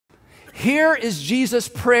here is Jesus'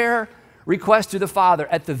 prayer request to the Father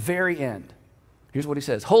at the very end. Here's what he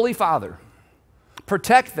says. Holy Father,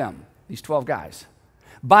 protect them, these 12 guys,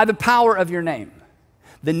 by the power of your name,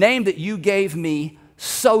 the name that you gave me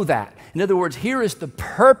so that. In other words, here is the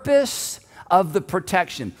purpose of the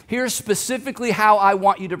protection. Here's specifically how I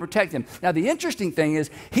want you to protect them. Now, the interesting thing is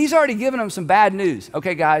he's already given them some bad news.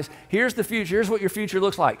 Okay, guys, here's the future. Here's what your future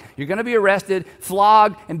looks like. You're going to be arrested,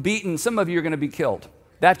 flogged, and beaten. Some of you are going to be killed.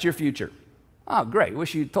 That's your future. Oh, great.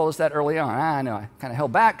 Wish you told us that early on. I know I kind of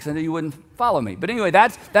held back because I knew you wouldn't follow me. But anyway,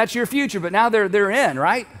 that's your future. But now they're in,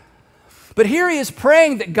 right? But here he is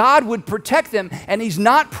praying that God would protect them, and he's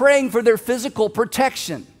not praying for their physical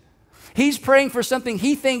protection. He's praying for something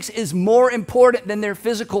he thinks is more important than their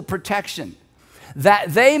physical protection.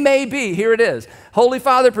 That they may be, here it is, Holy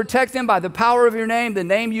Father, protect them by the power of your name, the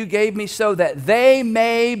name you gave me, so that they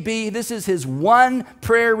may be. This is his one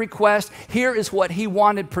prayer request. Here is what he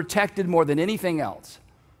wanted protected more than anything else.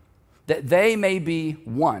 That they may be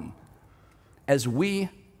one, as we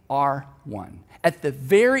are one. At the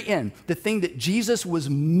very end, the thing that Jesus was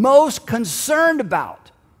most concerned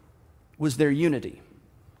about was their unity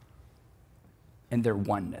and their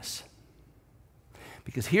oneness.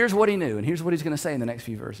 Because here's what he knew, and here's what he's going to say in the next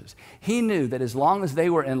few verses. He knew that as long as they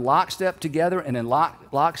were in lockstep together and in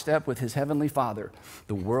lockstep with his heavenly Father,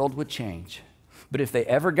 the world would change. But if they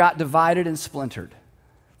ever got divided and splintered,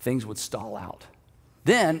 things would stall out.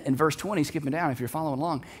 Then, in verse 20, skipping down, if you're following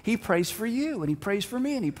along, he prays for you, and he prays for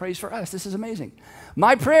me, and he prays for us. This is amazing.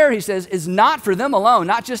 My prayer, he says, is not for them alone,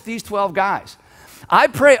 not just these 12 guys. I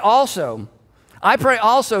pray also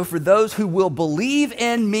for those who will believe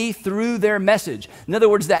in me through their message. In other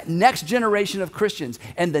words, that next generation of Christians,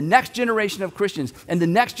 and the next generation of Christians, and the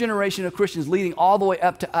next generation of Christians leading all the way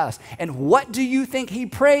up to us. And what do you think he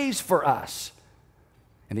prays for us?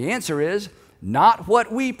 And the answer is, not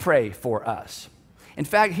what we pray for us. In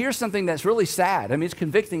fact, here's something that's really sad. I mean, it's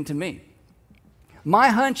convicting to me. My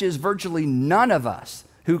hunch is virtually none of us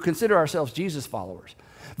who consider ourselves Jesus followers,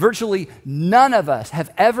 virtually none of us have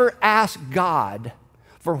ever asked God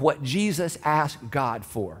for what Jesus asked God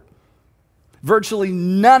for. Virtually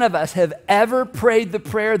none of us have ever prayed the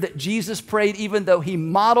prayer that Jesus prayed, even though he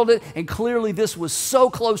modeled it, and clearly this was so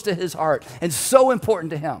close to his heart and so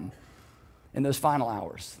important to him in those final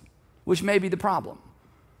hours, which may be the problem.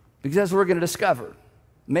 Because as we're going to discover,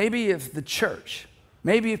 maybe if the church,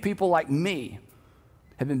 maybe if people like me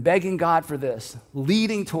have been begging God for this,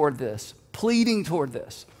 leading toward this, pleading toward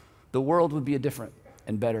this, the world would be a different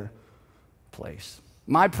and better place.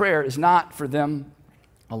 My prayer is not for them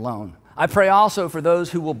alone. I pray also for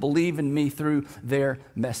those who will believe in me through their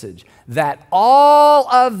message, that all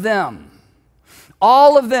of them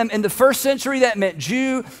in the first century, that meant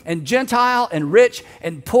Jew and Gentile and rich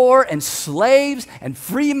and poor and slaves and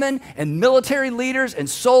freemen and military leaders and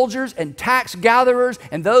soldiers and tax gatherers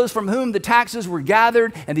and those from whom the taxes were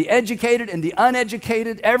gathered and the educated and the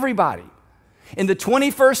uneducated, everybody. In the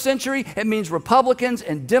 21st century, it means Republicans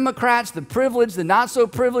and Democrats, the privileged, the not so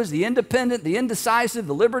privileged, the independent, the indecisive,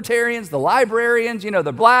 the libertarians, the librarians,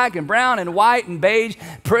 the black and brown and white and beige,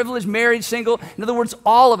 privileged, married, single. In other words,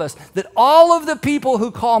 all of us, that all of the people who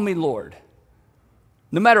call me Lord,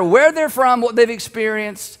 no matter where they're from, what they've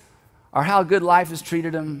experienced, or how good life has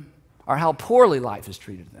treated them, or how poorly life has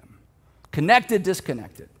treated them, connected,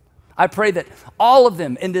 disconnected. I pray that all of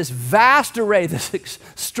them in this vast array, this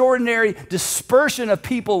extraordinary dispersion of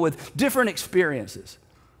people with different experiences,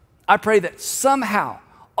 I pray that somehow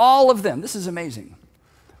all of them, this is amazing,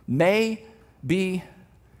 may be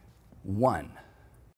one.